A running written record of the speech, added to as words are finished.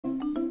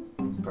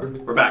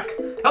We're back.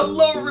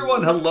 Hello,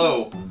 everyone.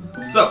 Hello.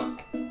 So,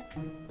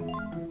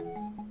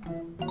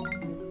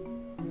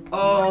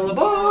 all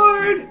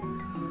aboard.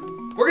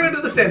 We're gonna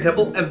do the Sand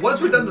Temple, and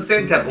once we're done the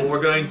Sand Temple,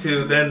 we're going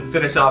to then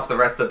finish off the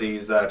rest of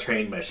these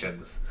train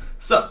missions.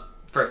 So,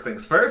 first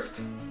things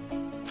first,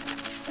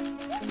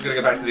 we're gonna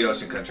go back to the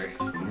ocean country.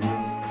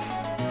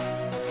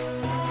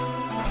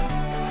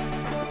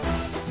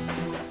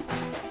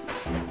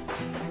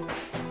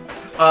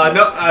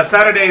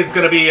 Saturday is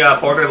gonna be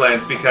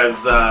Borderlands because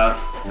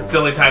it's the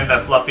only time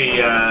that Fluffy,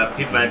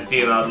 Pete Magic,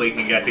 and Oddly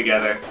can get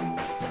together.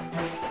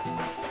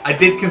 I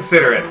did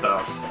consider it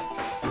though.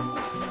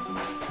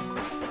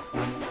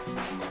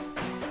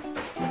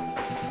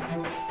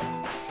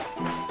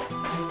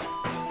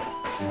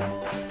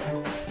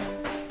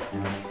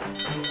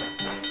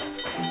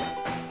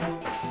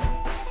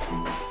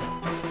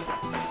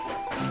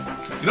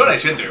 You know what I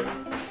should do?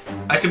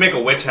 I should make a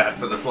witch hat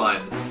for the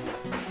slimes.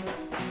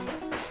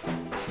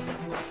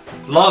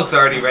 Log's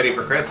already ready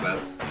for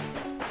Christmas.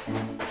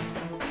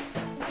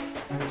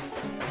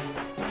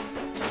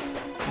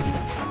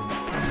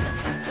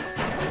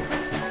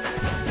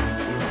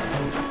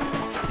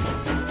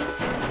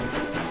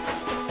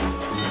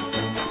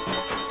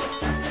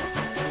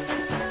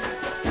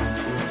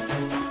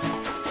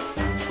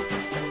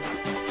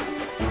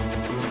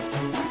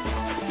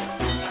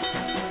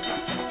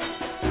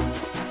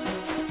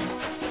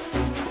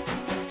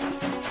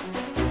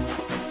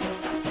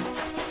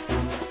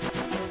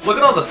 Look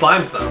at all the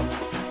slimes, though.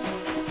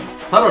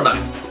 Puddle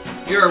Knight,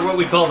 you're what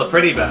we call the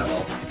pretty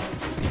battle.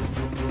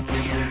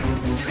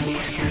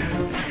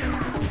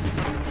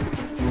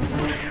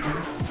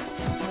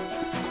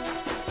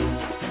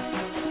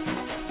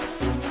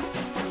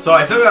 So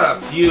I still got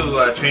a few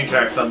train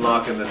tracks to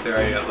unlock in this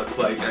area, it looks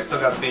like. I still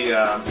got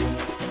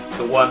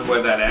the one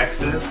where that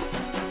X is.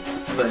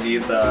 So I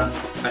need the...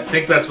 I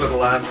think that's where the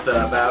last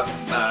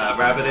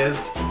rabbit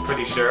is,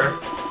 pretty sure.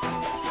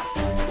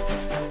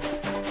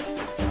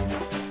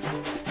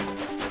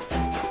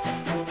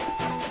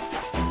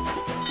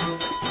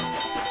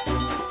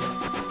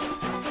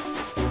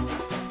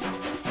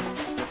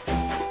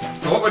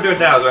 What we're doing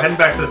now is we're heading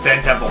back to the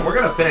Sand Temple. We're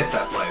going to finish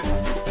that place.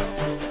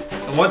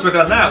 And once we're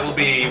done that, we'll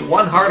be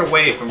one heart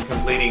away from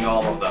completing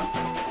all of them.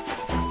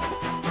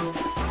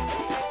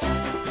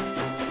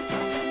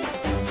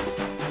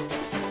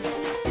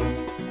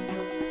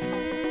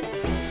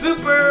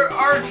 Super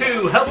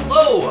R2,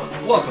 hello!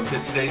 Welcome to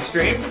today's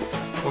stream,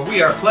 where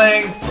we are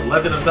playing The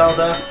Legend of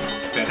Zelda,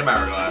 Phantom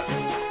Hourglass.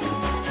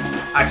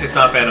 Actually, it's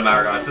not Phantom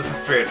Hourglass, this is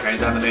Spirit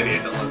Trains. I'm an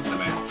idiot, don't listen to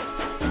me.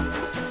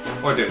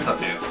 Or dude, it's up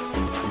to you.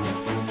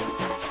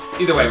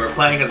 Either way, we're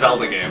playing a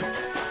Zelda game.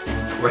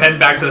 We're heading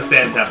back to the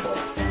Sand Temple.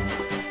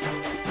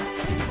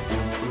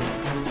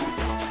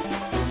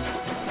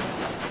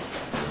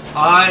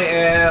 I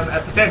am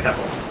at the Sand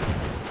Temple.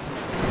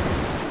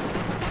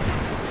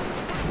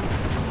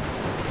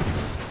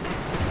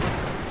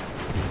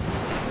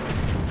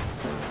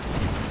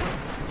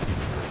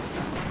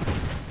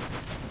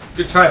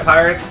 Good try,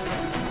 pirates.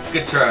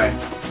 Good try.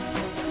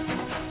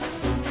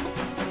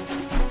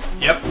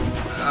 Yep.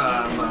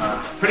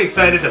 I'm pretty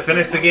excited to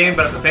finish the game,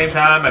 but at the same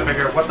time, I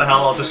figure, what the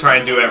hell, I'll just try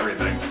and do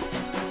everything.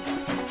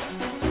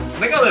 I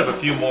think I'll have a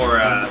few more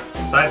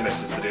side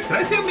missions to do. Can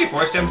I see how many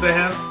Force Gems I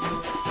have?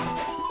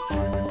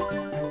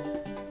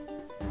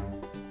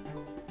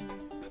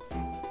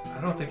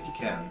 I don't think you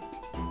can.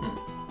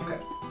 Okay.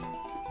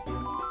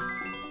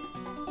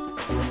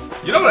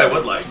 You know what I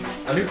would like?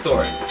 A new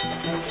sword.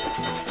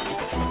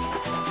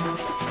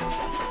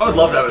 I would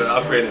love to have an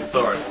upgraded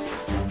sword.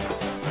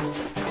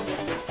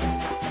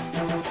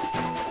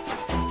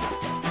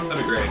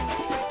 That'd be great.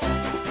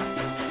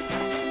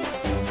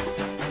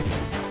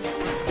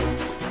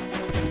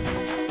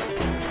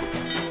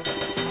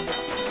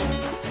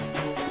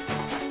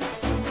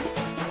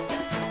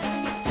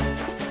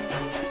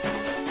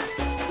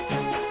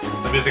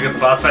 The music at the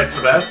boss fight's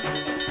the best.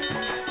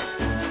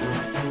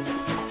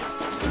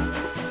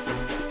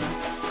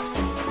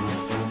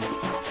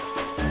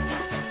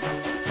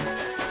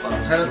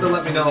 Well, try not to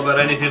let me know about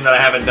anything that I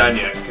haven't done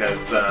yet,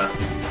 because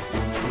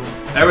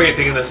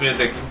everything in this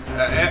music,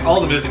 all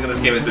the music in this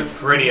game has been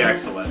pretty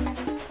excellent.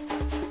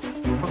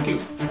 Fuck you.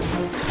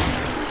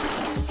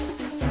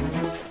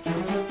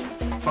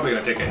 Probably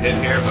gonna take a hit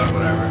here, but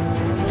whatever.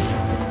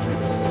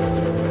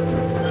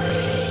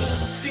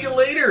 See you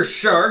later,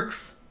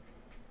 sharks!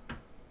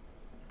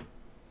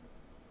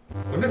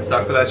 Wouldn't it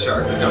suck for that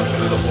shark to jump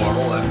through the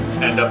portal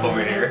and end up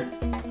over here?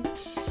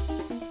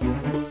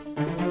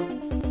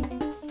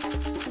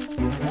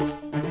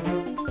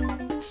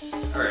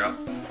 There we go.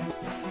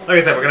 Like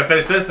I said, we're going to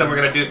finish this, then we're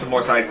going to do some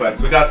more side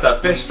quests. We got the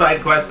fish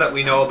side quest that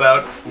we know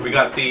about. We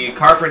got the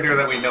carpenter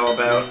that we know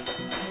about.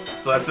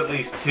 So that's at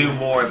least two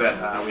more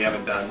that we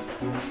haven't done.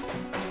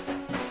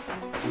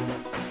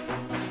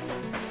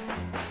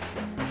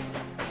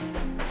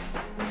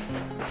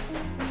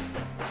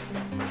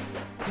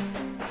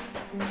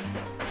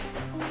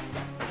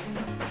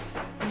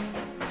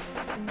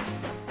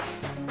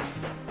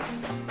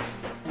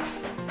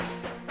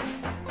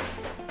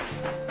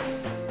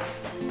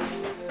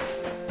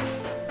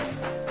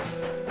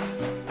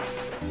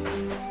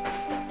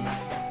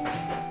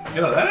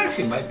 You know, that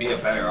actually might be a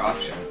better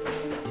option.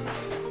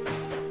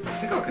 I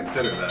think I'll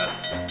consider that.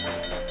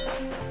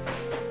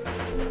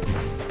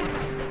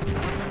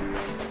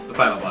 The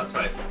final boss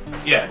fight.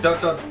 Yeah,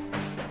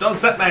 don't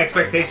set my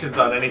expectations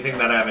on anything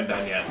that I haven't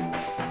done yet.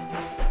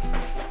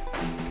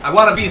 I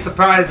want to be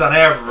surprised on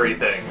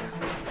everything.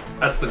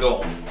 That's the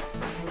goal.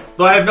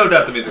 Though I have no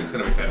doubt the music's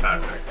going to be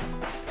fantastic.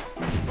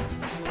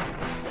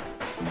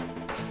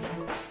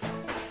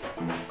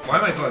 Why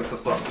am I going so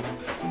slow?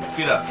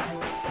 Speed up.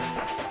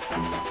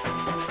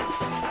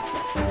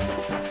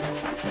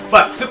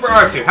 But, Super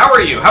R2, how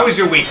are you? How was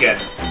your weekend?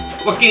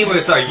 What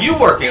games are you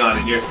working on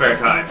in your spare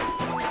time?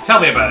 Tell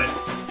me about it.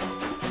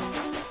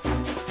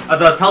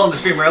 As I was telling the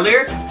stream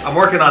earlier, I'm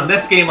working on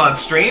this game on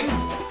stream.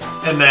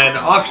 And then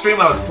off stream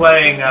I was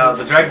playing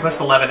the Dragon Quest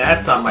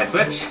XI's on my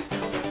Switch.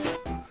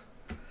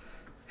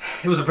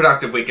 It was a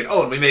productive weekend.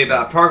 Oh, and we made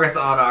progress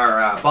on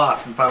our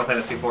boss in Final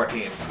Fantasy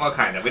XIV. Well,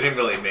 kind of. We didn't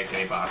really make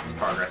any boss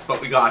progress, but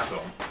we got to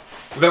him.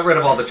 We got rid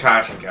of all the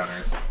trash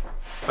encounters.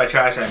 By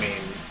trash, I mean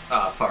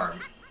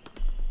farm.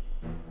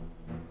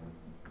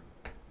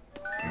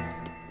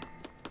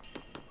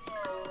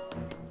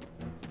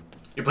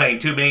 You're playing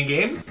 2 main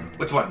games?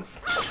 Which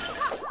ones?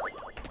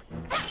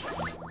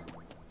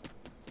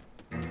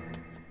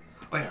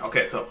 Oh yeah,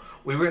 okay, so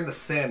we were in the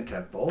Sand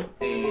Temple,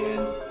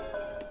 and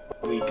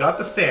we got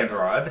the Sand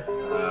Rod.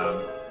 I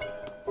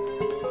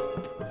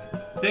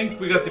think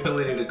we got the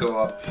ability to go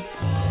up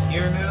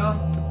here now.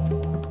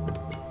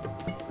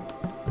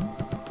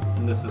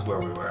 And this is where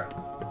we were.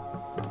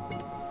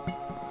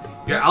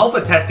 You're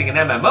alpha testing an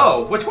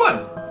MMO? Which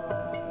one?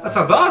 That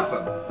sounds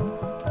awesome!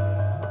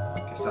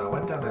 Okay, so I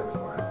went down there before.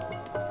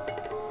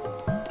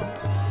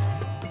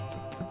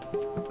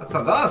 That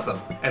sounds awesome!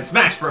 And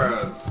Smash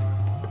Bros!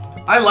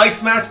 I like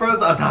Smash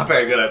Bros. I'm not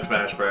very good at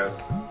Smash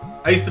Bros.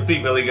 I used to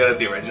be really good at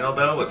the original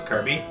though, with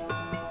Kirby.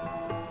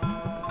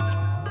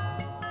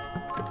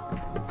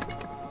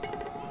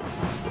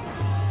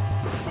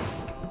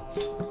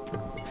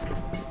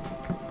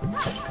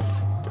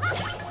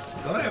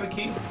 Don't I have a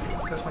key?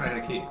 I just when I had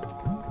a key.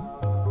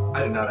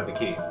 I did not have a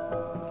key.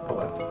 Hold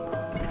on.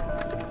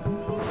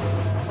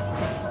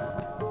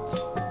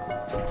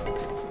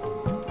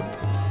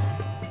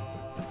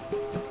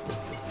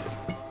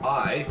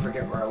 I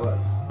forget where I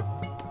was.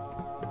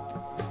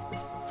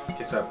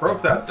 Okay, so I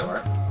broke that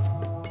door.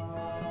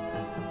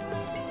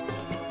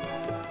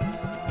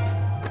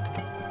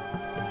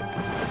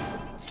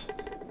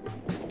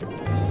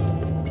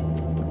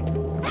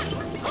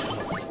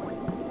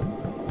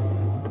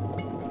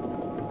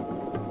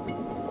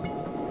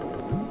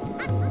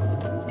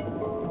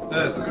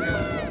 This is good.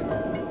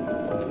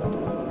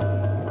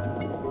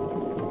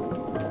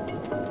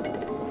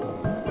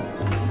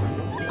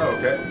 Oh,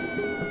 okay.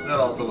 That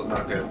also was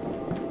not good.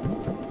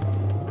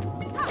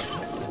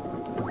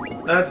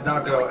 That did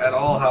not go at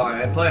all how I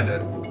had planned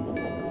it.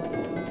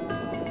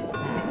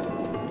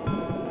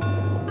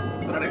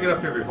 How did I get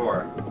up here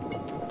before?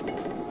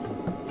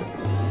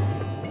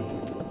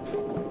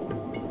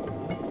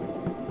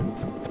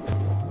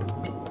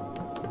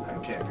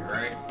 That can't be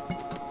right.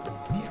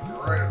 Can't be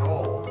right at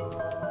all.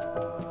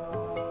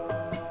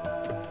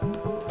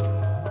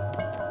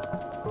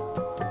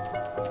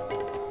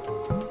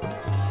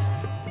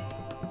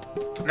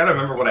 I gotta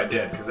remember what I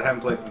did, because I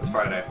haven't played since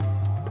Friday.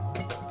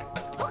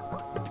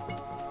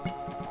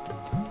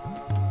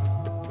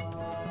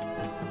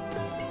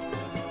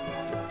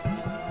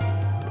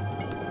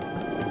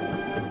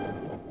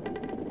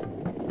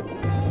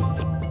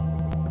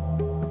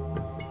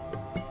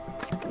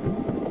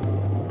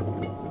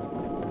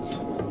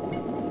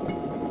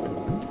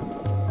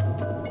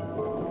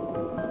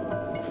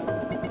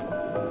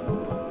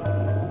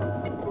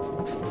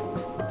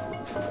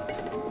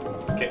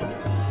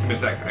 Give me a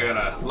sec, I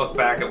gotta look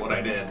back at what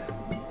I did.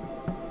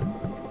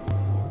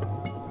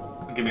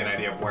 Give me an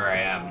idea of where I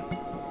am.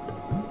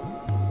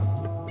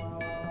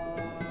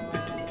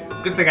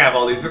 Good thing I have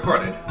all these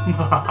recorded.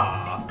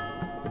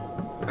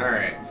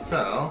 Alright,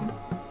 so...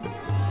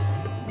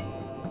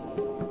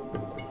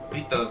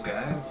 beat those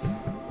guys.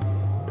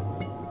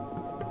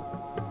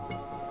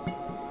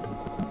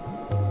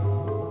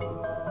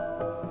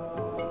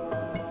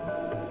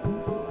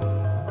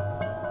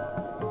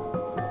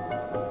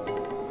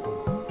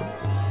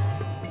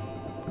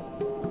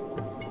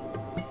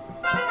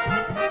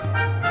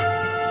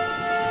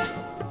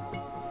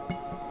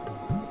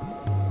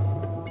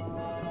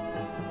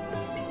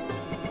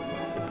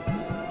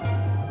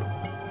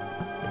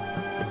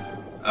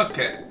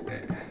 Okay.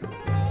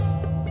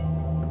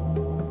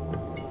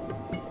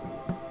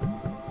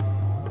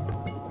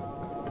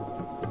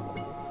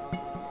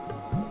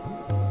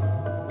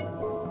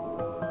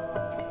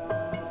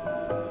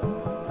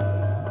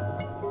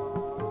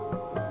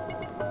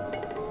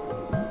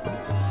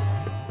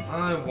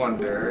 I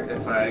wonder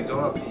if I go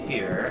up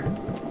here.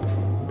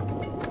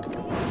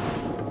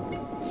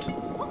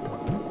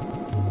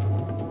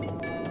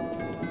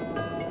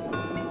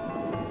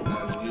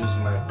 And use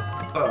my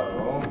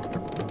bow.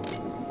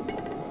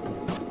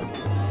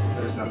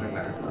 There's nothing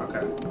there.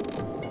 Okay.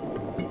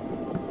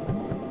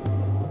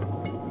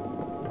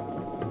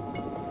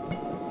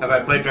 Have I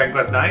played Dragon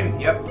Quest 9?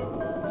 Yep.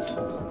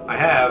 I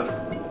have.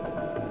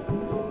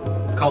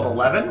 It's called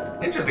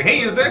 11? Interesting. Hey,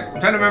 user!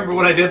 I'm trying to remember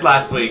what I did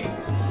last week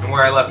and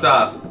where I left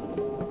off.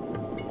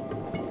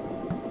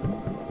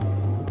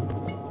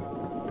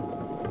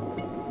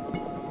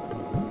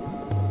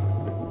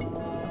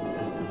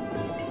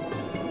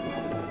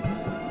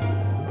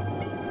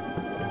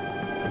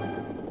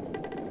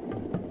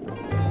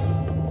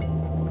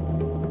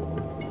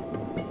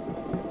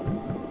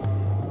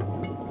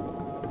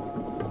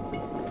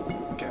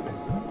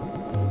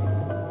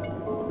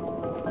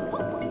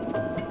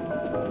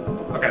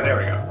 Okay, there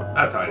we go.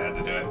 That's how I had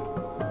to do it.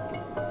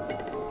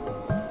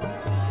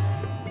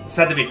 This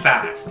had to be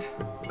fast.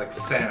 Like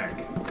Sonic.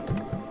 Okay.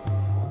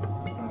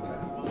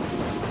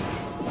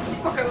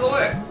 Fuck out of the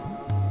way.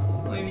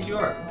 What do you think you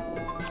are?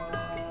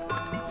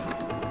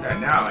 Okay,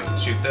 now I can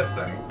shoot this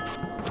thing.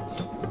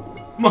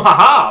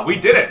 Mahaha! We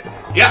did it!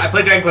 Yeah, I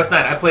played Dragon Quest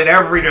 9. I played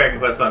every Dragon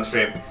Quest on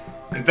stream.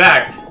 In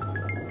fact,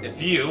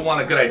 if you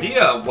want a good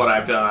idea of what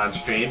I've done on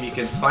stream, you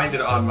can find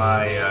it on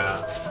my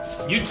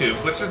YouTube,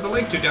 which is the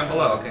link to down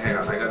below. Okay, hang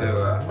on, I gotta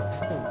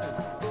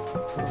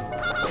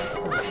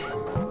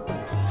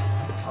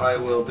I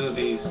will do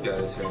these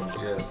guys here in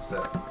just a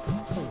sec.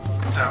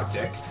 Ow,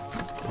 dick.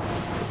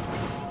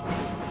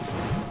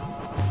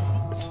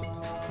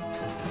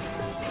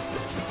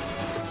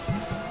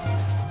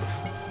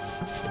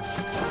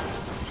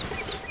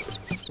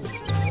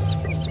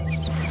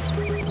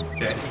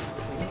 Okay.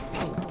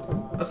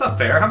 That's not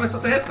fair. How am I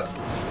supposed to hit them?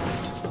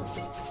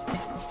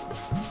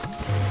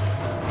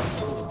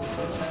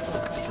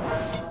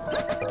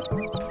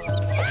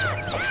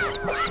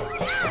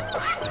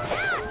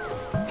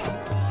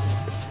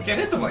 I can't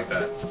hit them like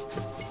that.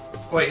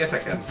 Wait, yes I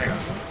can. Hang on.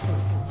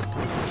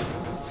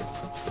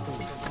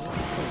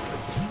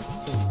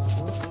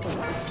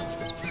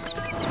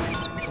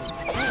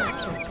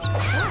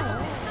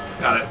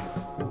 Got it.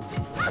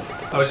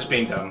 I was just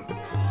being dumb.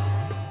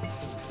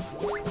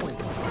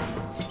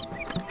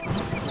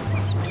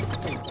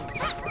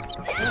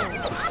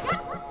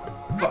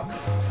 Fuck.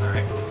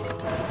 Alright.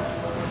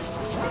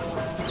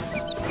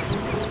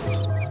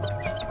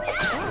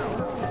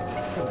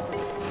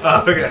 I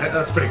figured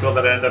that's pretty cool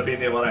that I ended up being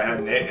the one I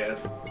hadn't hit yet.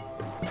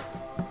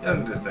 You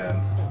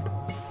understand.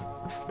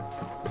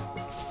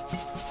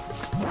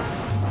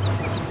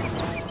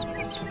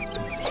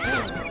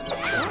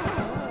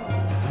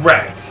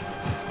 Right.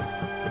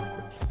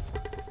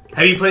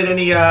 Have you played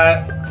any,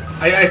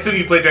 I assume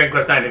you played Dragon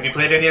Quest 9. Have you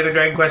played any other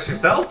Dragon Quest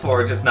yourself,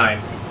 or just 9?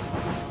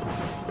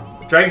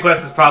 Dragon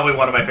Quest is probably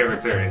one of my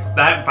favorite series.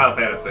 That and Final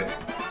Fantasy.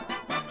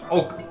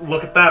 Oh,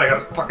 look at that. I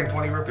got a fucking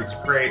 20 rupees.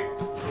 Great.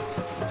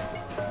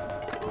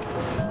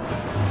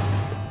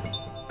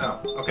 Oh,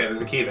 okay,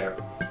 there's a key there.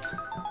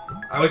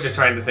 I was just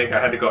trying to think I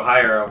had to go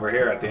higher over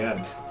here at the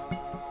end.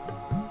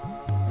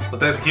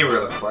 But there's the key we were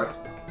looking for.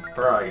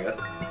 For, I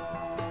guess.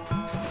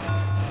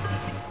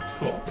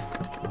 Cool.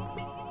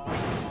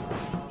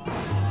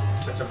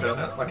 Can I jump down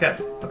now? I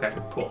can. Okay,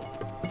 cool.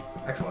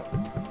 Excellent.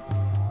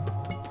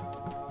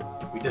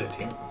 We did it,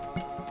 team.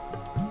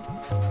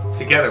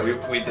 Together,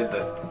 we did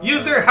this.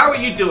 User, how are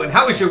you doing?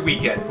 How was your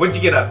weekend? What'd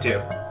you get up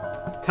to?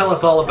 Tell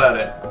us all about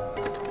it.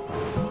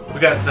 We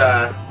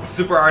got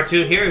Super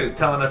R2 here, who's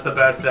telling us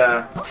about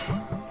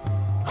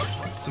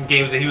some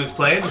games that he was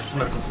playing,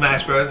 some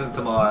Smash Bros. And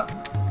some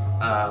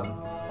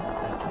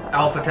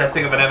alpha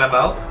testing of an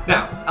MMO.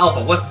 Now,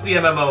 Alpha, what's the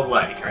MMO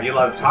like? Are you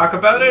allowed to talk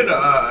about it,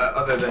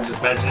 other than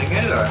just mentioning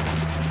it, or...?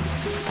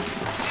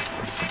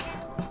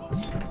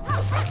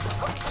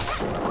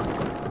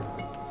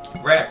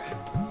 Wrecked.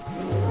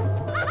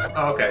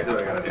 Oh, okay, so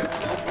what I gotta do.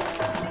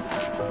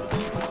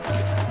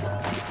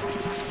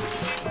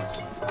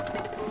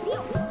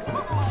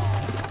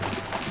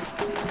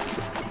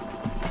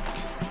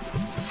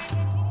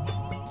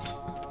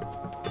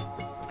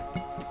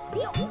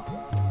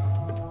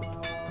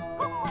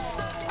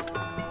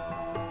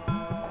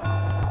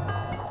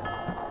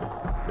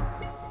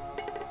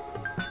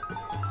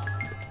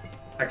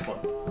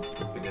 Excellent.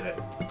 We did it.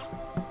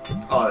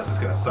 Oh, this is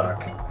gonna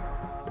suck.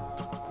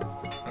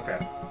 Okay.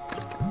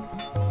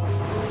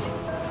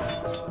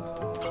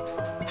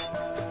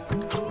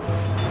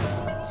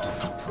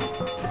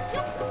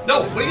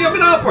 No! What are you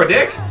jumping off for,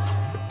 Dick?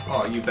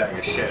 Oh, you bag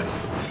of shit.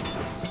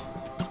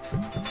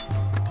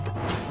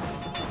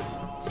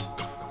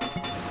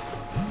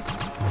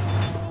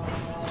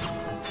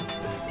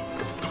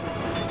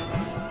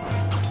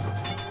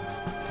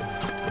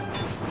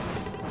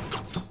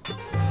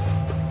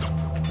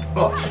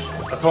 Oh,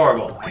 that's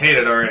horrible. I hate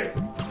it already.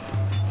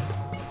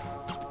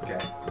 Okay.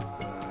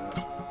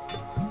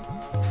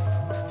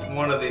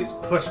 One of these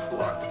push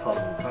block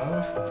puzzles,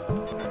 huh?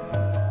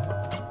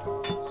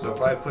 Okay. So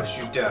if I push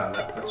you down,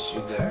 that puts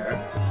you there.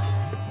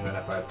 And then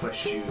if I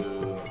push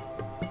you...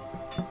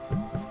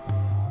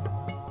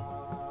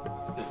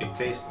 it'll be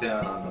face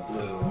down on the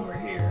blue over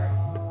here.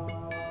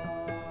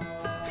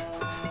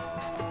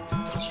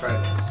 Let's try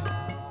this.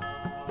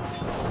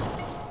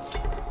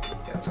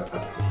 Yeah, that's what I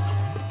thought.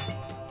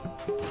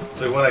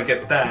 So we want to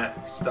get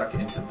that stuck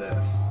into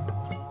this.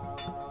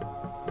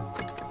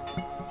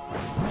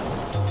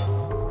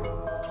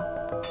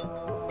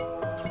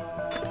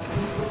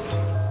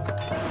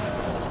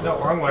 No,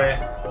 wrong way.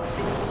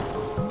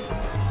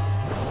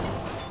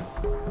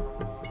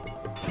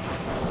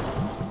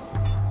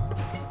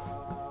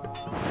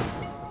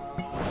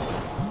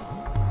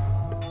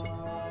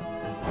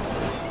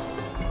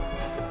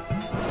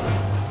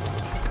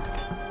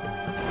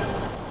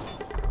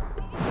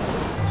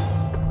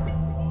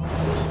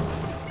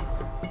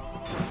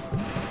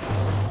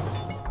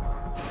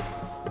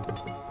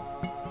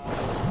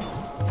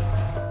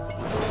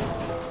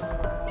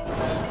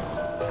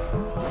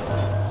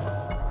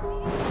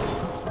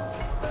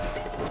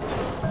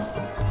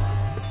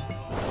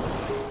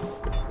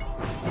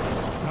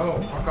 Oh,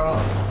 fuck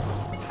off.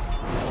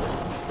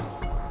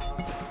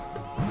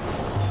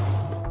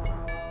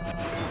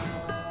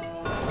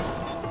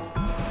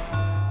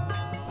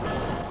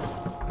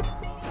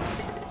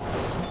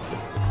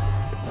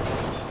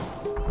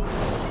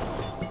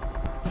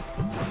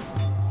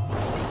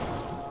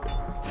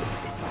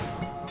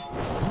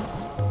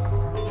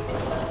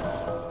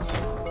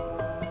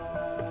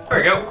 There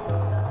we go.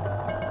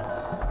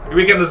 Your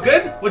weekend was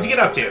good? What'd you get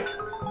up to?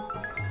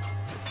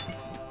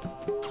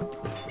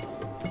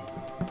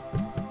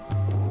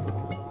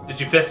 Did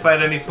you fist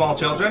fight any small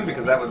children?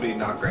 Because that would be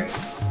not great.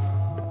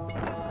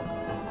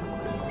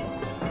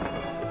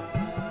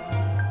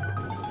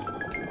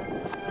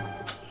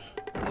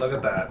 Look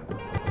at that.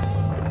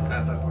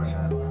 That's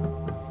unfortunate.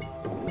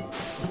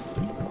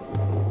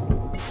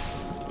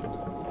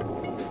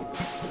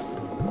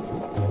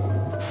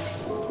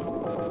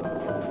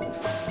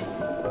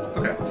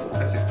 Okay,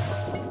 I see.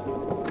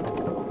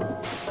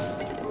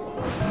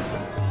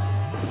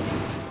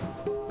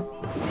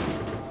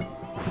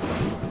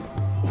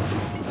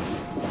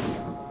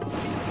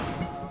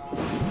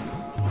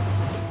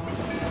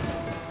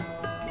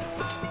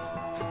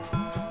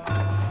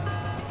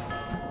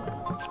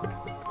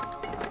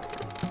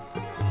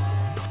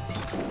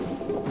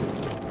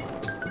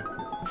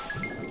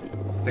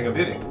 Thing of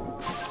beauty.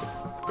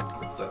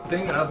 It's a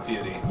thing of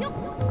beauty.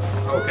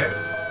 Okay.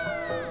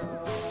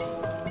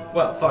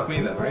 Well, fuck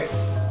me then, right? I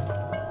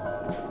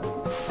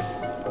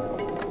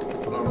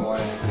don't know why I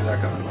didn't see that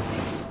coming.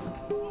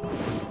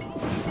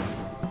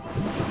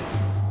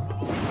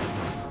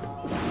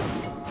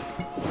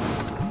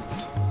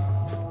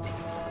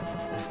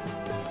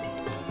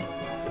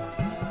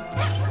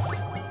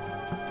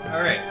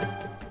 Alright.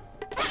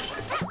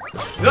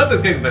 You know what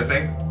this game's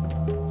missing?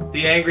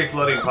 The angry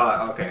floating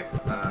pot. Okay,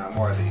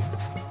 more of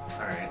these.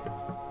 Alright.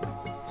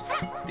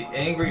 The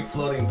angry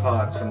floating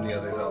pots from the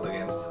other Zelda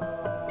games.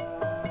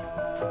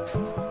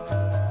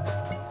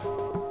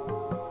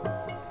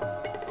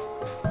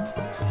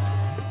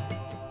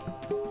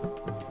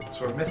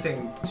 So we're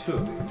missing 2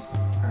 of these.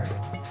 Alright.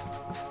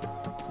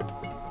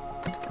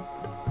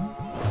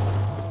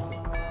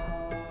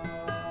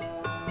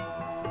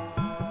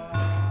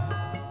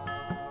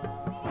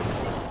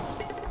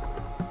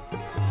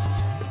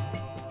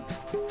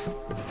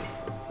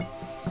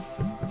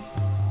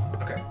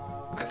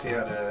 I see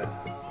how to...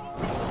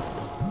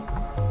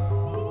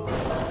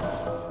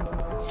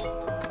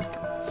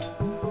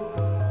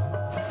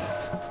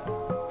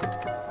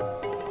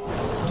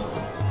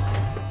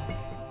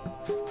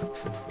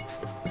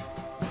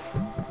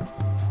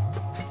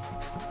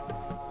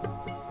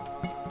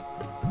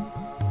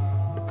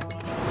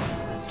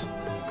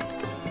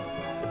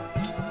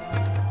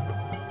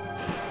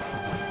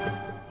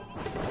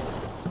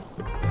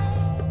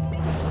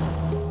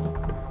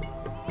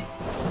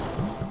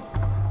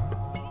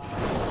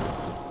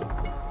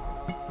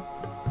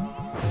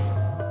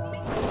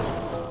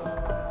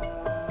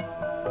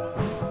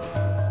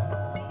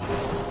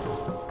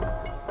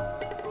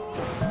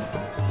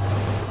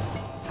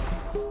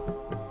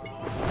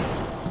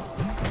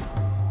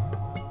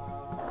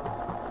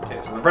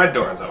 The red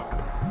door is open.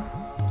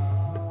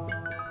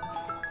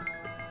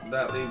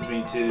 That leads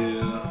me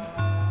to...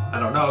 I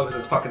don't know, because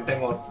this fucking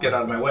thing won't get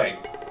out of my way.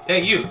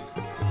 Hey, you!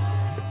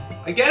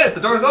 I get it,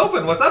 the door's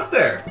open, what's up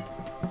there?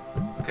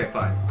 Okay,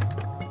 fine.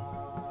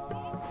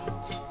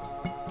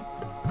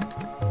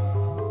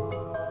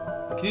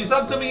 Can you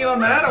stop zooming in on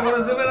that? I want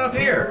to zoom in up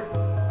here.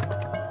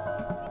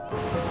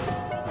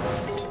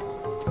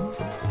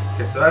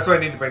 Okay, so that's why I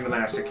need to bring the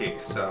master key.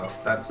 So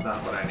that's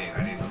not what I need.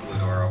 I need the blue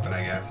door open,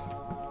 I guess.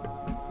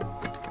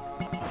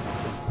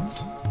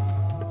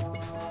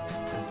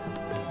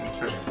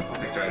 Treasure. I'll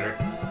take treasure.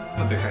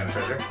 I'm a big fan of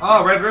treasure.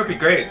 Oh, red rupee,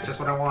 great. Just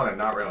what I wanted.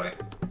 Not really.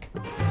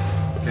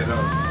 Okay, that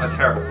was a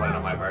terrible plan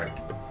on my part.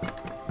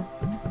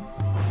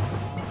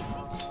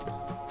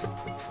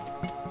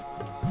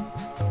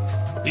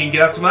 You didn't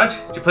get up too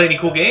much? Did you play any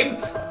cool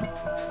games?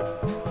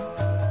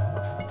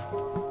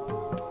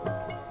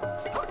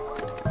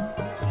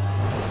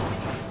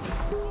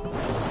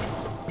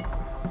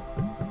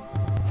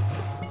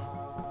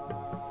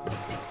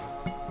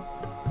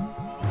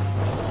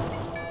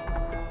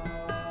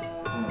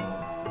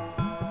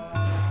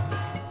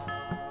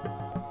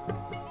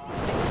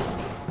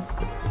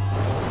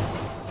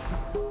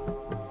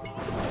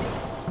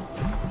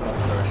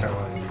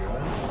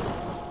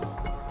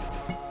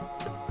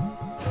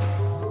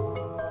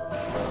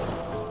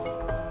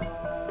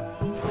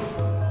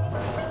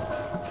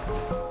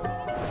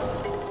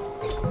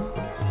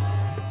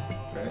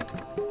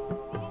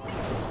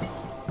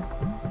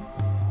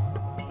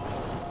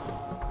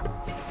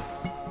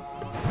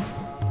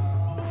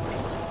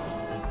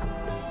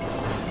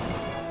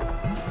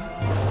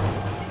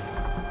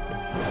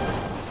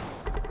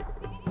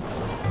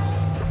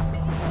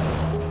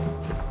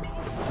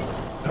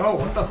 No,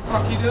 what the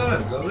fuck are you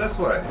doing? Go this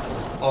way.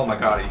 Oh my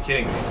god, are you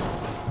kidding me?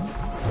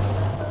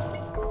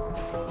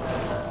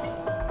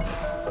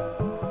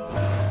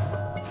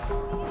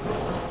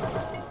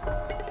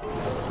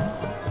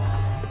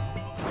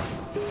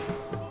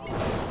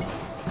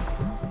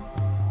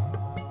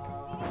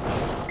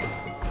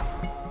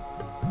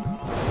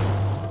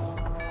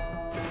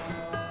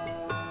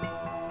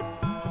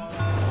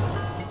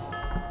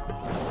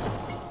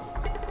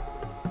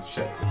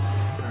 Shit.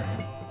 Alright.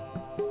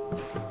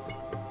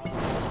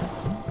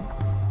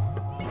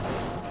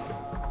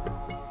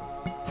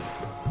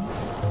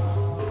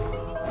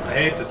 I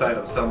hate this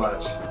item so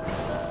much.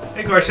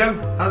 Hey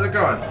Gorsham, how's it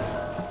going?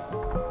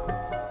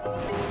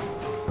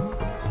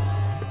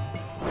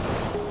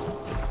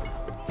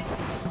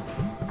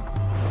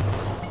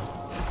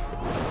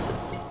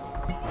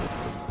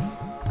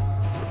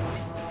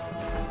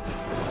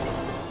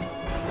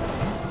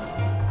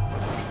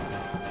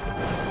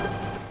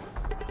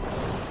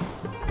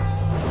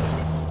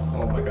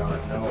 Oh my god,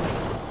 no.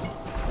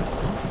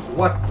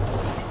 What?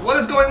 What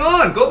is going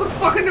on? Go the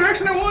fucking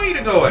direction I want you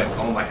to go in!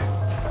 Oh my... I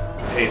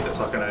hate this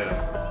fucking item.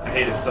 I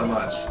hate it so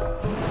much.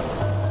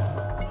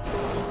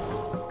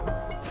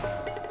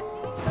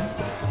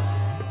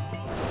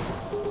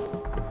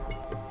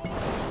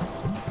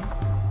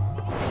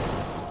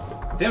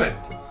 Damn it.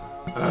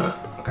 Ugh,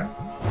 okay.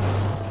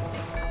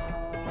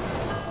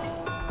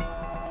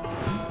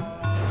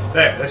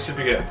 There, this should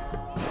be good.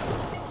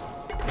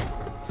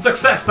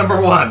 Success number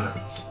 1!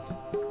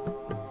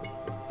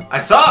 I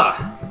saw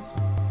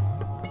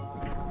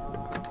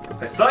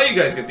you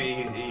guys get the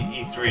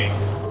E3.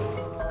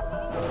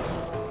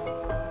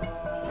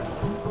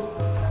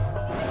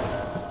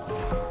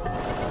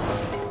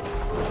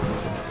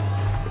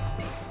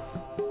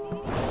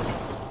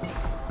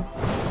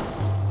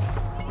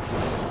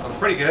 I'm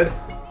pretty good.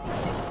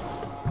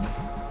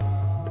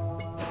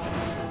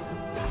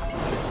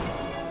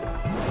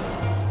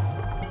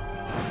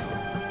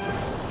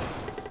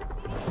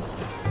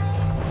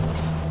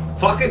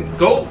 Fucking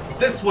go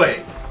this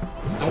way.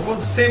 Don't go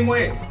the same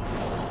way.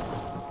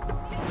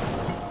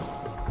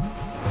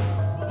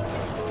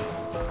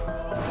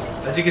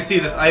 As you can see,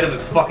 this item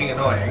is fucking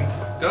annoying.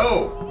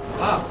 Go!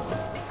 Up!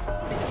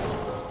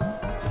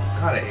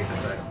 God, I hate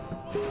this item.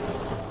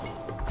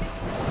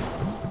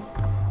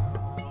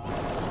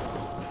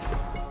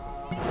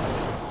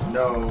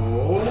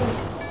 No.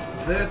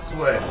 This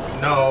way.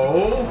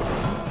 No.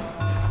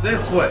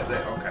 This way.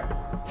 There. Okay.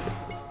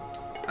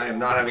 I am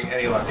not having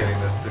any luck getting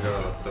this to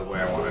go the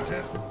way I want it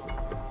to.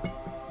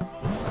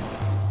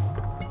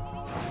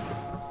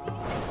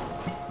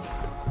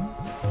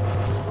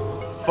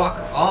 Fuck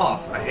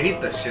off. I hate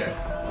this shit.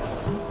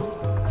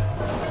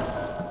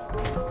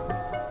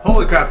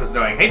 Holy crap, this is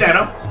annoying. Hey,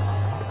 Dino.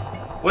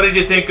 What did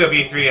you think of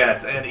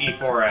E3S and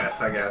E4S,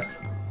 I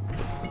guess?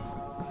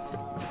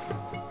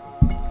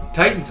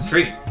 Titan's a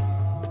treat.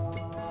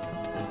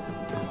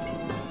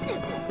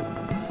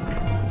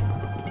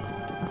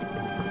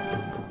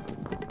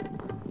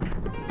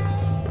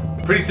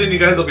 Pretty soon you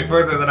guys will be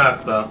further than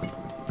us, though.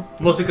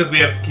 Mostly because we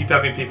have to keep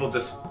having people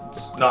just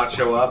not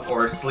show up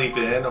or sleep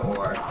in,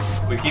 or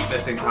we keep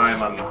missing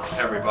time on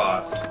every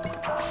boss.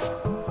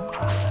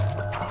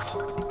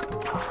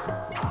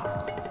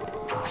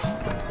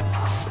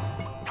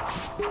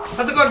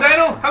 How's it going,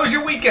 Dino? How was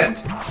your weekend?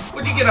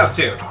 What'd you get up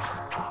to?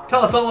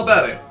 Tell us all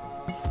about it.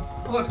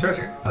 Oh, look,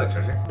 treasure. I like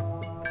treasure.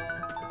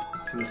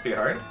 Can this be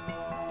hard?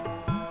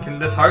 Can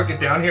this heart get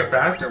down here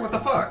faster? What the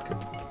fuck?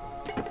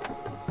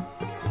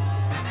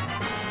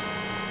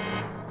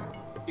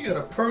 You got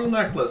a pearl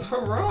necklace.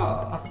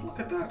 Hurrah! Look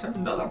at that.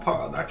 Another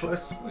pearl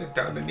necklace. We're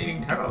down to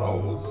needing 10 of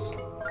those.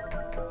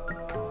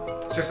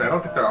 Seriously, I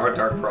don't think there are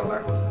dark pearl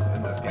necklaces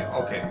in this game.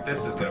 Okay,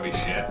 this is gonna be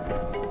shit.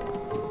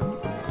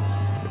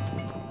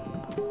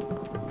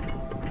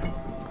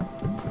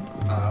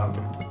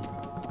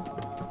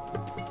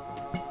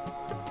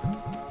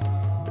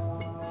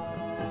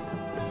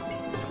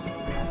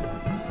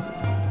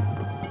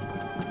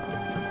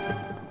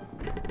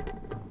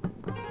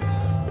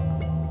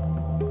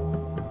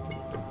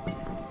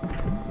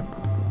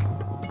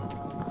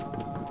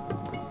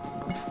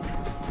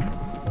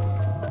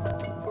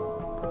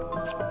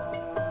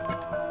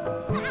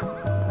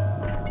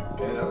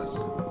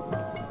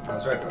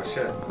 That's right, though.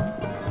 Shit.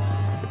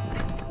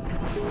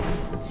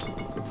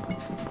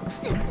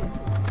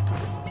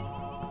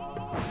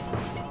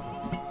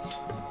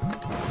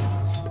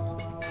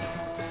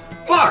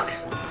 Fuck!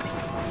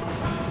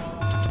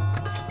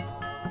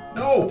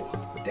 No!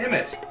 Damn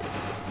it!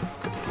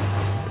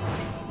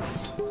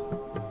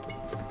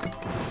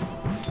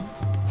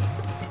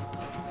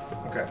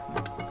 Okay.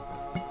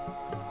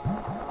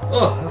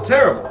 Oh, that's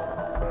terrible.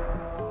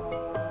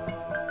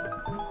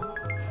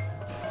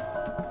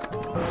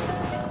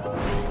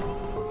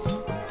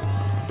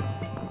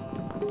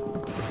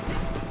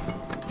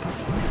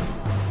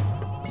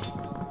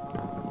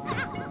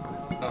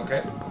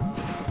 Okay.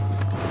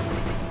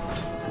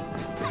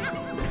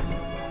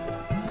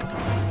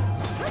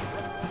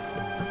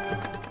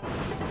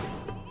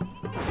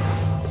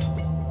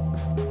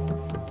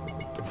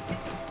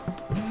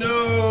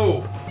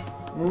 No!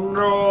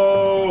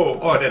 No!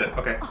 Oh, I did it.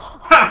 Okay.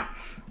 Ha!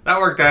 That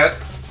worked out.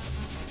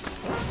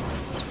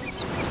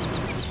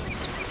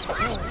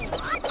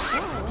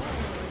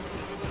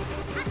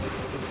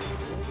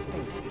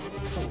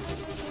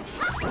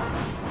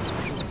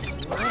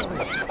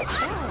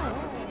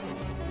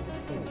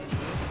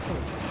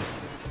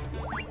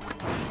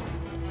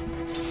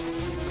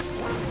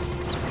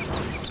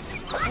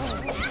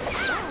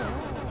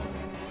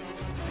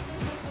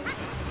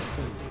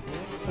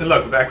 And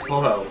look, we're back to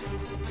full health.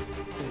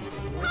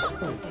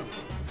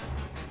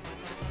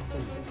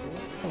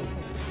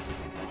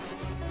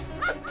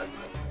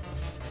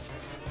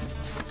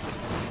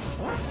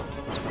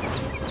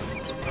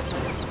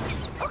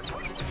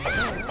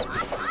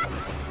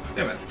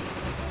 Damn it.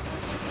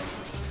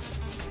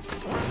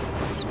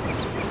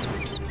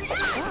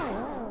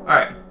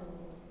 Alright.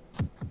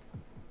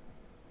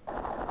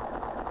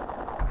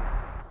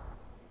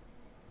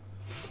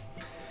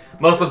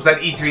 Most of them said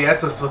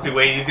E3S was supposed to be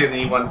way easier than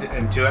E1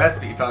 and 2S,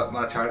 but you felt it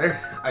much harder.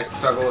 I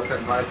struggle with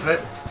certain parts of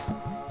it.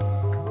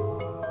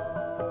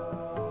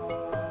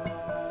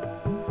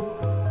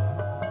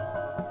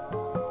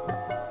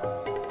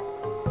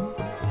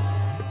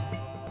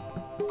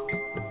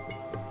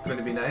 Going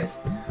to be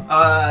nice.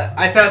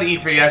 I found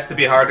E3S to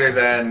be harder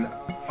than,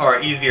 or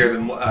easier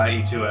than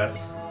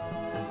E2S.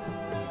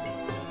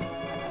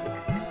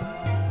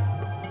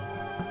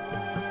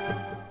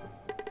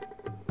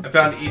 I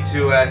found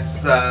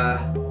E2S,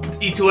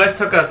 E2S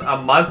took us a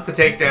month to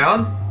take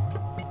down.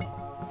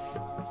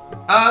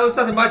 It was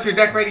nothing much. You're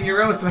decorating your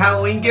room with some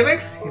Halloween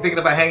gimmicks. You're thinking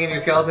about hanging your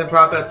skeleton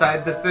prop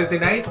outside this Thursday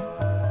night?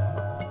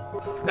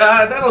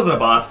 That wasn't a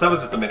boss. That was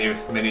just a mini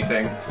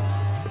thing.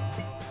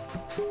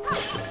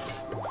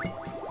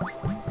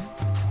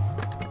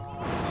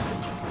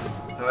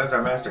 Oh, there's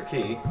our master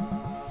key.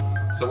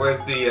 So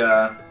where's the,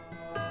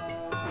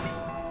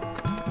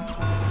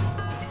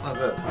 Oh,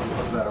 good. Look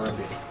at that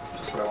already.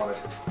 Just what I wanted.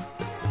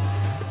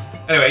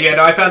 Anyway, yeah,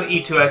 no, I found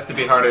E2S to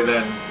be harder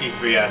than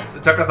E3S.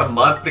 It took us a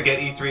month to get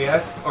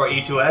E3S, or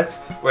E2S,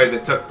 whereas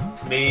it took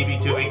maybe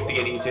 2 weeks to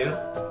get E2.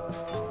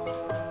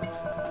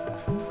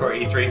 Or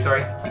E3,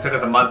 sorry. It took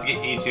us a month to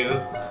get E2,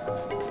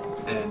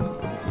 and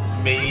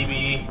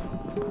maybe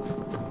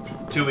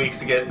 2 weeks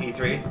to get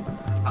E3.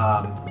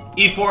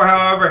 E4,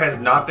 however, has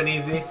not been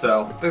easy,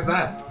 so there's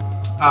that.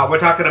 We're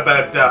talking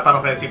about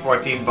Final Fantasy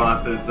XIV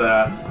boss's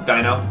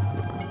Dino.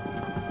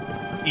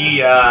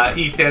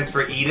 E stands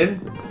for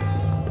Eden.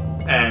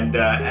 And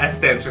S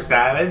stands for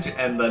Savage,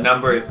 and the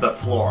number is the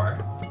floor.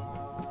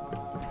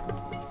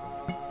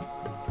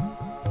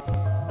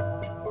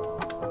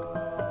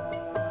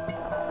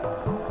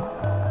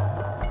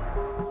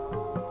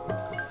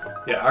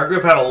 Yeah, our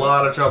group had a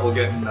lot of trouble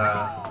getting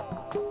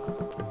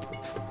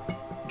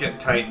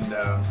tightened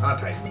down. Not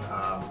tightened.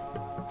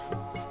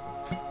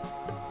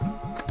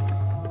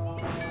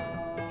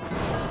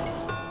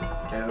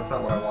 Okay, that's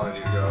not where I wanted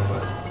you to go,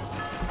 but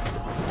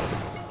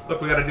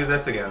look, we got to do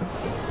this again.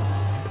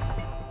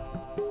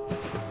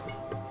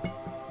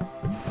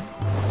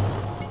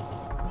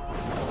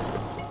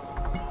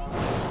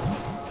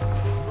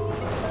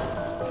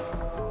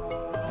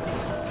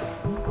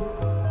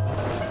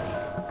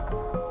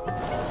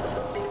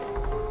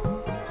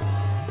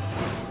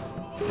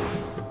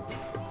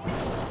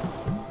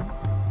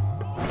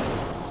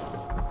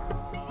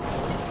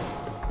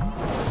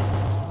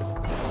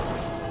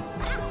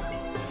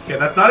 Okay,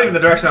 that's not even the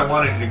direction I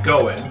wanted you to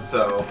go in,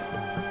 so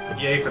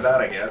yay for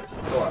that, I guess.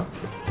 Go on.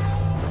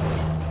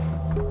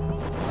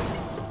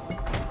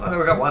 Oh, there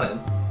we got one in.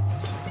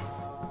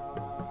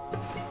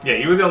 Yeah,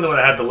 you were the only one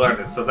that had to learn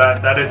it, so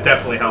that is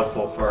definitely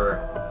helpful for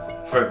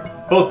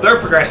both their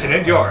progression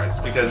and yours,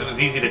 because it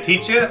was easy to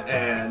teach you,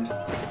 and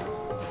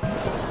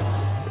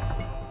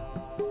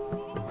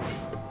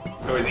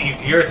it was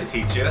easier to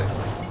teach you,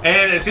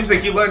 and it seems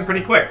like you learned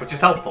pretty quick, which is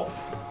helpful.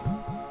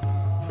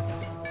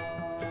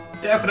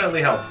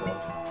 Definitely helpful.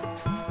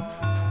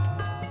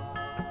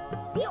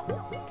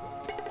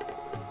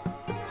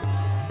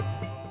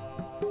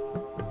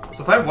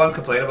 So if I have one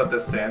complaint about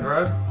this sand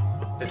rod,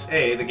 it's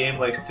A, the game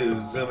likes to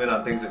zoom in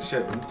on things it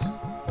shouldn't.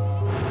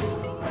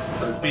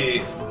 But it's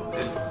B,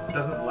 it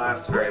doesn't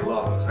last very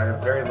long, so I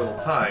have very little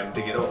time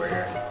to get over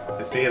here.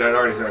 To see it, I'd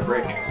already started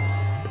breaking.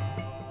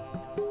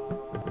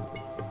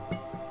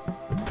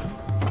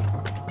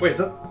 Wait, is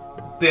that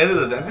the end of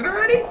the dungeon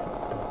already?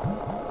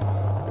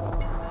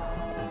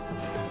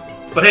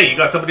 But hey, you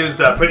got somebody who's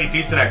pretty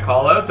decent at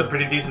callouts and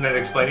pretty decent at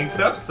explaining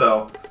stuff,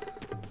 so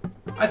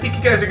I think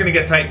you guys are going to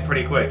get tightened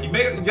pretty quick. You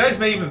guys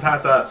may even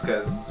pass us,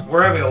 because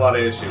we're having a lot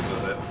of issues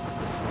with it.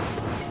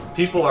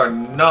 People are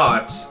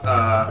not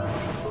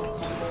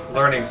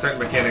learning certain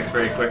mechanics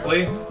very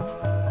quickly.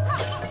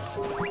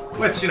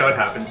 Which, you know, it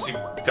happens. You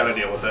gotta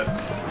deal with it.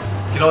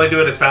 You can only do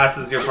it as fast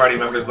as your party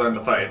members learn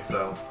to fight,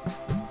 so...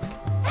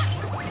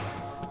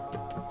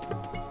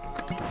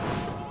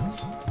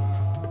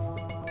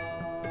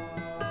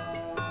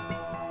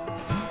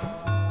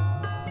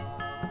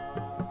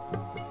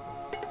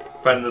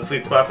 Finding the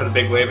sweet spot for the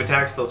big wave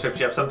attacks still trips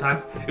you up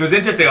sometimes. It was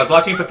interesting, I was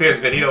watching Papir's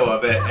video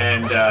of it,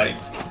 and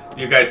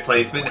you guys'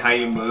 placement and how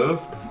you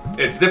move.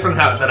 It's different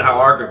than how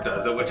our group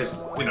does it, which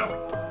is, you know,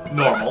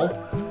 normal.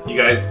 You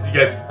guys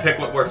pick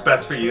what works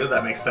best for you.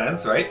 That makes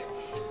sense, right?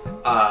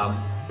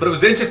 But it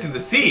was interesting to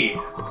see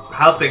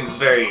how things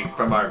vary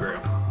from our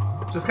group.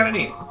 Which is kind of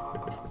neat.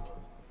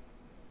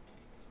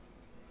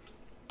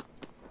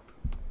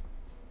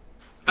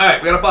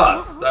 Alright, we got a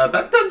boss.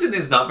 That dungeon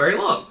is not very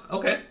long.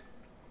 Okay.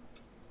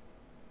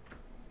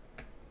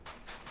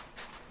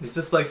 Is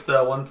this like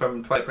the one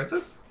from Twilight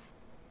Princess?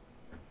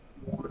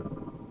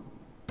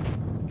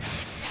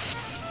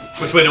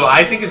 Which way do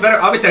I think is better?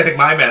 Obviously, I think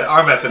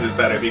our method is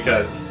better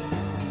because...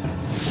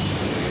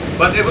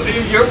 But the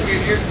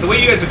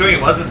way you guys were doing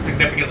it wasn't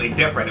significantly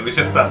different. It was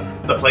just the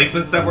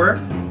placements that were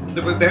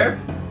there.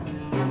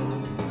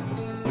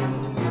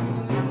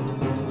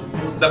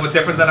 That was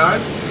different than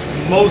ours.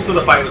 Most of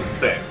the fight was the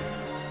same.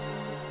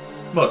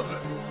 Most of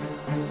it.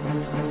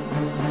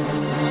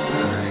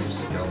 Alright,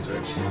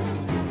 Skeldritch.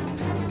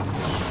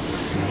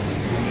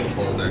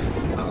 Boulder.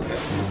 Okay.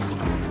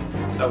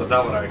 That was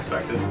not what I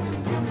expected.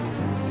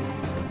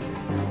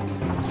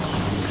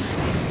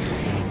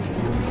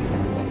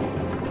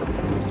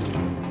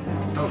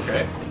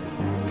 Okay.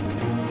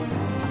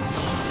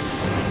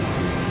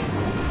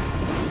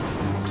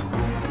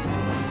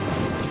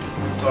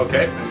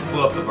 Okay, I just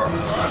blew up the bar.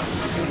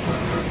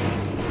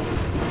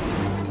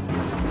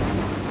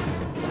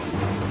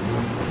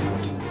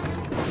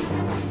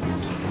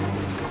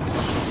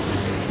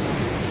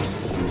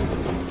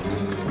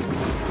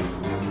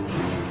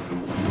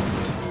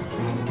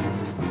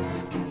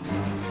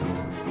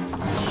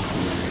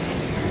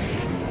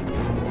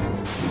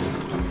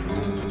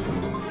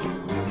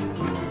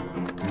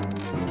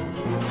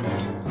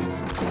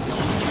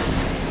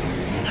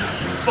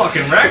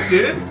 Fucking wrecked,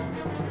 dude!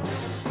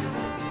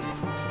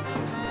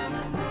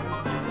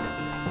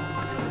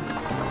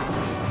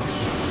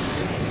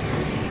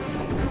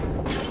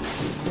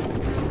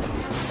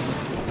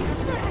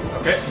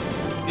 Okay,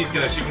 he's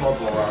gonna shoot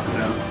multiple rocks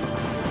now.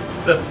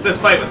 This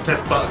fight with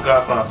piss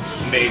Goff off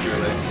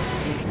majorly.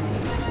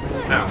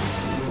 Now.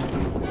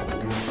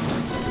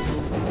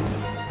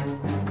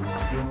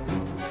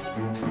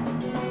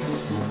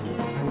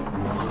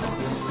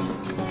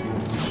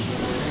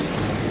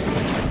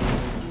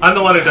 I'm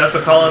the one who does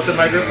the call-outs in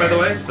my group, by the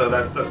way, so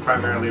that's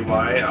primarily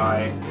why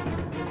I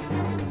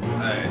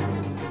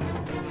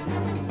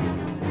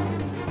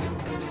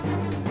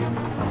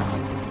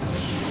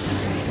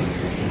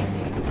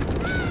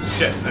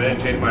Shit, I didn't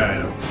change my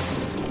item.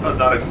 That was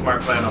not a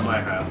smart plan on my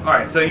half.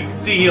 Alright, so you can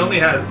see he only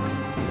has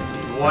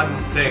one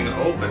thing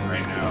open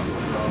right now,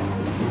 so...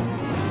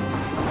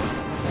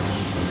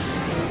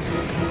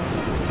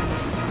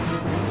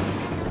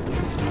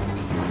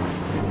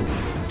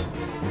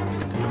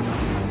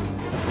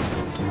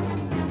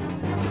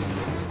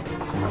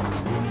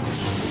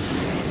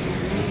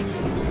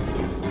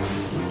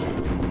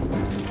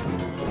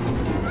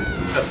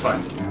 That's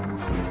fine.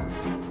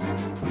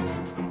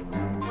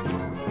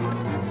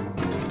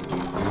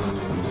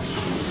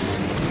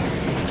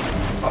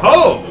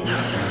 Oh!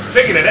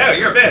 Figured it out,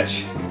 you're a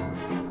bitch!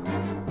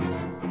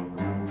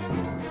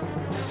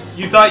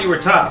 You thought you were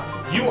tough.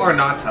 You are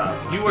not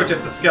tough. You are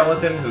just a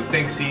skeleton who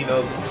thinks he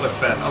knows what's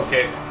best.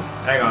 Okay,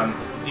 hang on.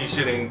 He's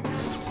shooting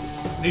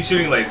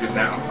lasers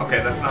now.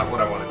 Okay, that's not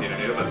what I wanted you to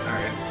do, but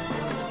alright.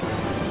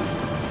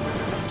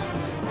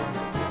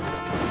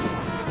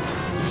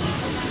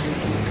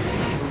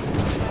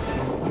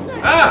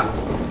 Ah!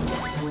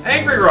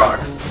 Angry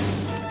rocks!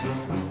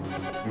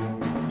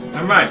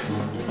 Never mind.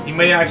 He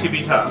may actually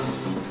be tough.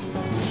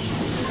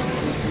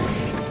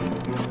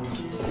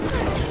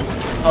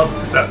 I'll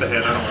just accept the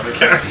hit, I don't really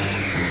care.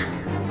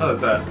 Oh,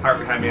 there's a heart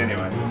behind me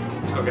anyway.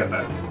 Let's go get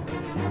that.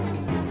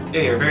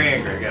 Yeah, you're very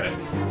angry, I get it.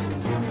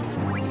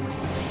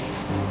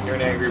 You're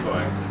an angry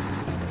boy.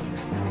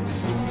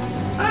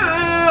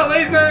 Ah,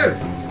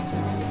 lasers!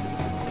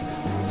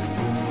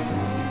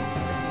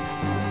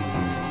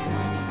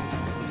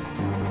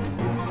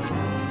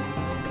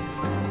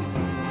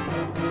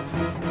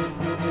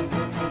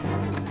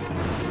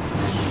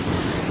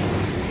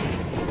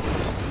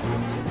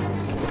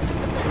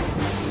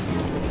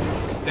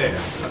 Yeah,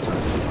 that's right.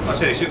 Oh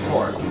shit, he shoot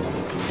forward.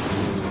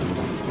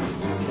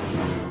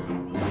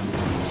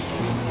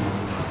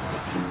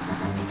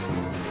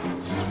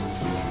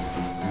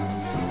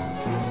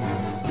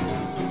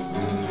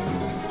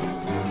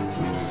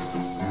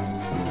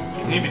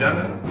 Can you be done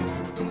now?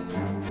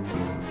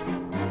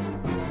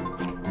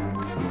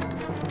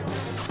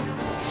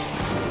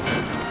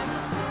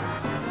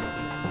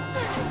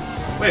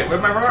 Wait,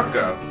 where'd my rock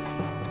go?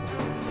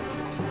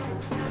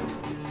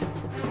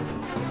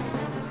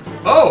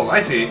 Oh, I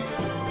see.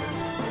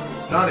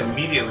 It's not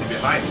immediately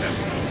behind him.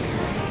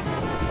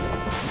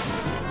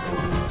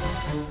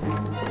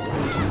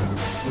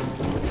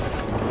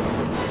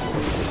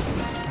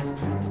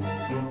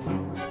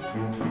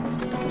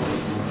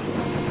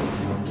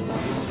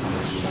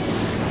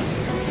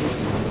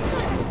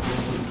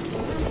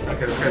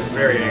 Okay, this guy's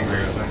very angry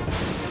with me.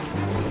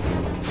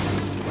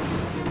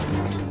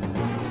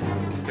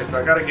 Okay, so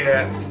I gotta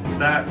get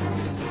that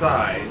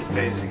side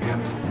facing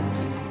him.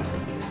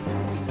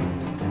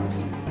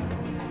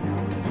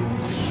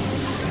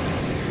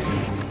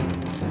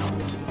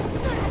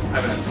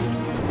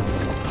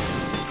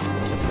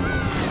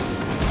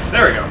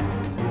 There we go.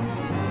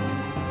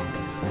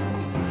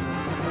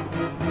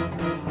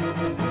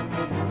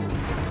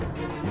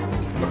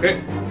 Okay.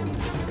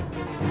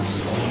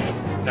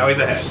 Now he's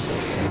ahead.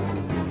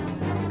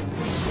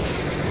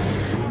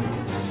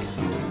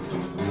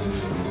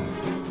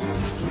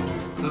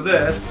 So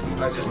this,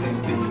 I just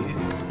need the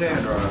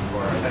sand rod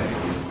for, I think.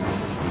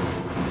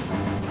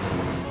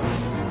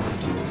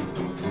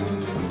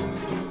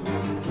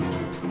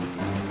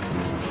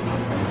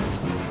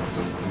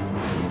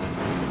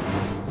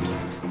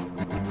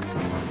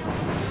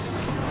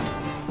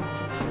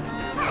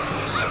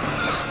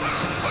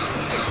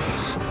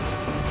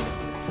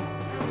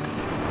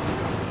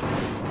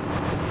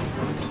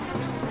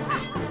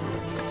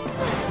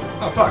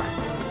 Oh, fuck.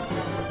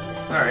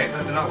 Alright,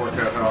 that did not work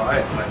out how I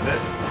had planned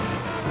it.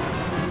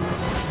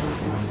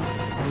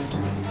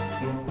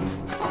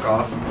 Fuck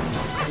off.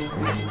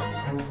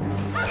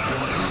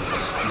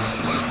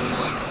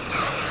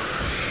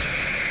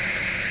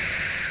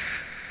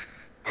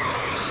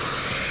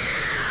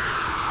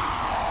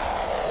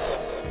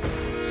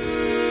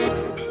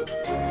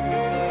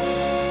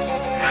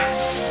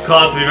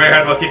 Call to be very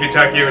hard about keeping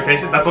track of your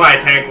rotation. That's why I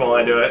tank while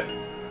I do it.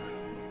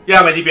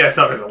 Yeah, my DPS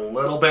suffers a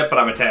little bit, but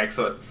I'm a tank,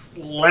 so it's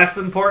less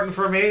important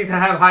for me to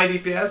have high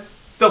DPS.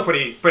 Still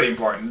pretty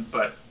important,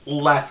 but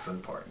less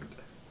important.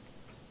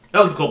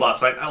 That was a cool boss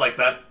fight. I like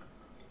that.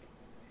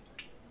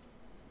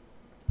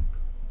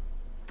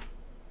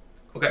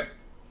 Okay.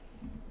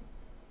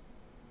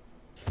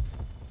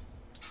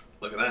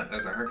 Look at that.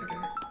 There's our heart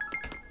container.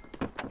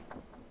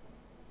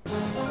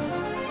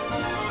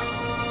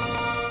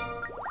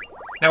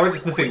 Now we're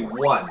just missing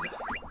one.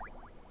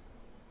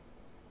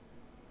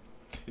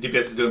 Your DPS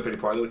is doing pretty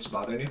poorly, which is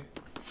bothering you.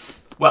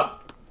 Well,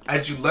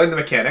 as you learn the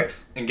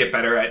mechanics and get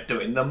better at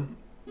doing them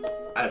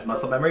as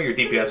muscle memory, your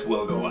DPS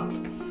will go up.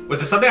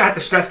 Which is something I have to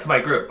stress to my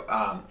group.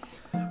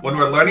 When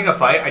we're learning a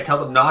fight, I tell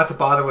them not to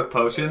bother with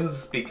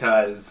potions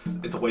because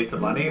it's a waste of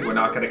money. We're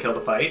not going to kill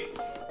the fight.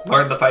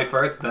 Learn the fight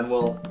first, then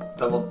we'll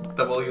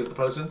use the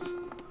potions.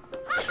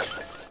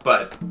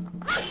 But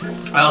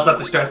I also have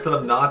to stress to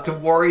them not to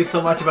worry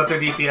so much about their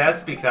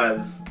DPS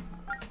because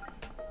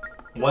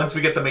once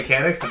we get the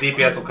mechanics, the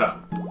DPS will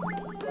come.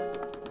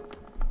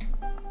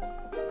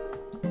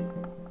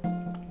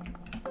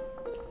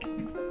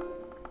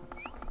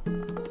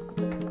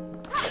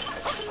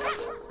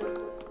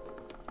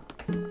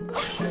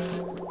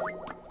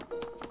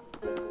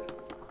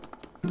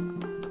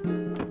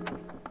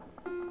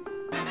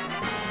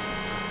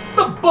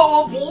 The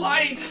Bow of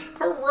Light!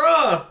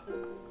 Hurrah!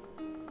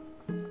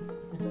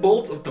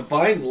 Bolts of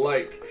Divine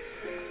Light.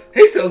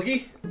 Hey,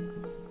 Silky!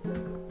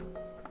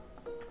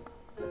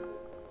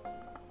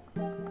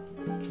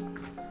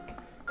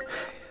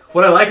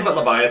 What I like about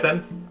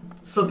Leviathan,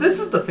 so this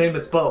is the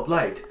famous Bow of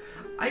Light.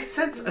 I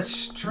sense a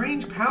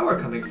strange power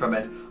coming from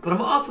it, but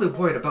I'm awfully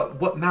worried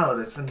about what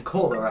Malladus and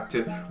Cole are up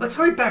to. Let's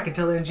hurry back and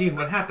tell Angine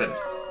what happened.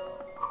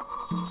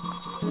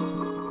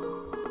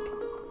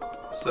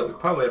 So we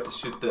probably have to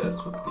shoot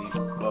this with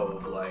the Bow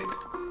of Light.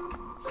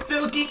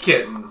 Silky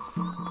kittens!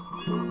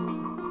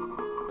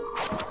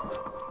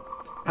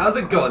 How's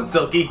it going,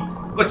 Silky?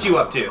 What you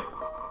up to?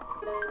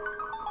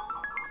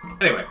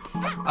 Anyway,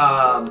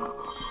 I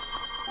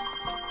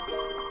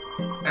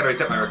gotta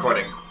reset my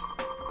recording.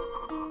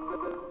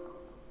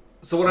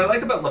 So what I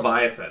like about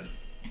Leviathan,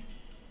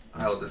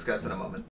 I will discuss in a moment.